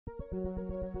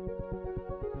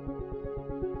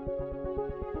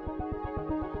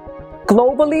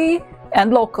Globally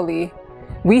and locally,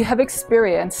 we have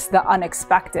experienced the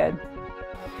unexpected.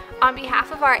 On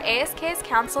behalf of our ASK's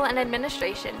Council and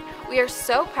Administration, we are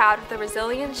so proud of the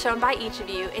resilience shown by each of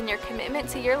you in your commitment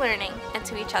to your learning and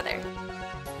to each other.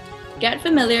 Get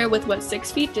familiar with what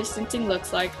 6 feet distancing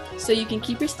looks like so you can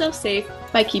keep yourself safe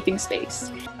by keeping space.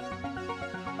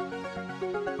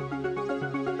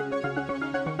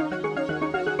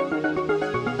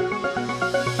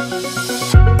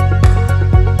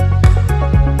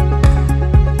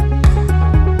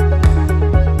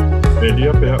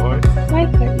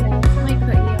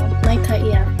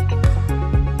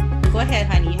 Go ahead,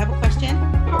 honey. You have a question?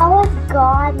 How does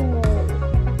God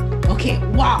move? Okay,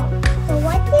 wow. So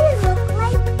what did it look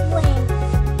like when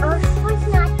Earth was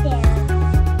not there?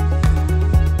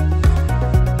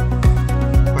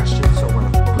 Question, so we're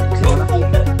quickly.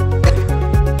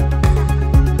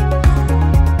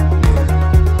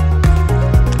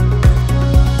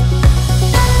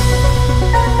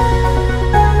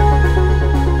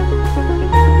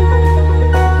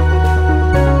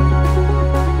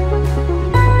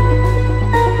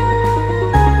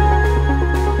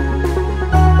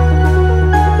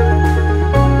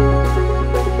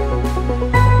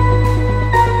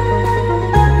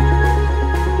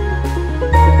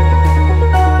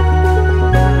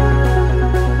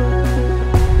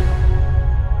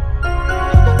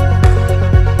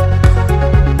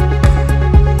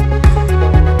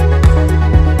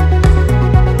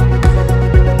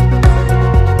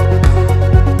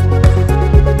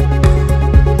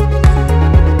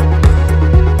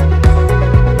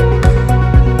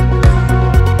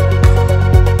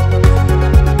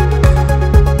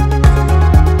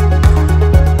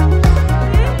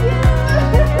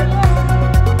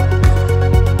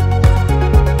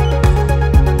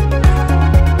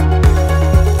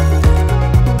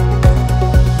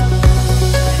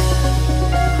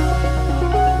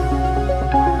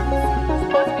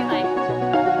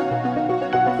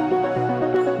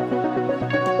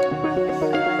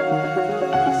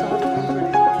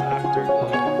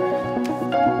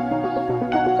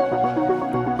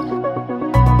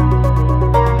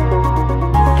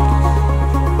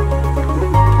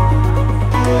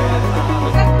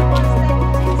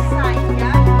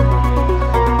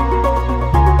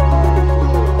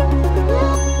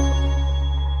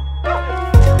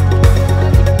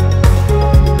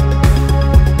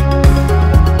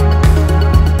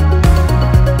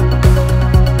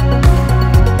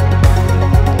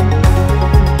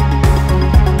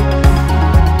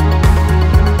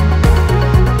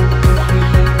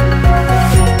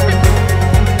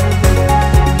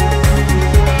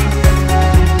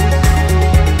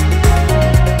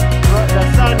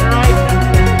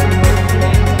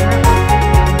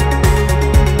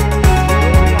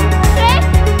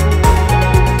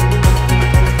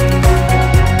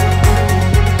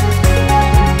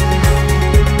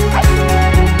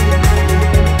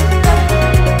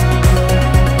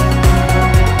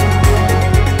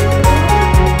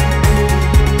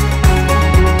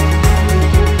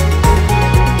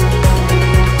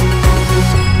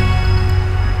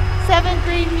 Seventh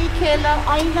grade Michaela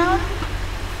Aina.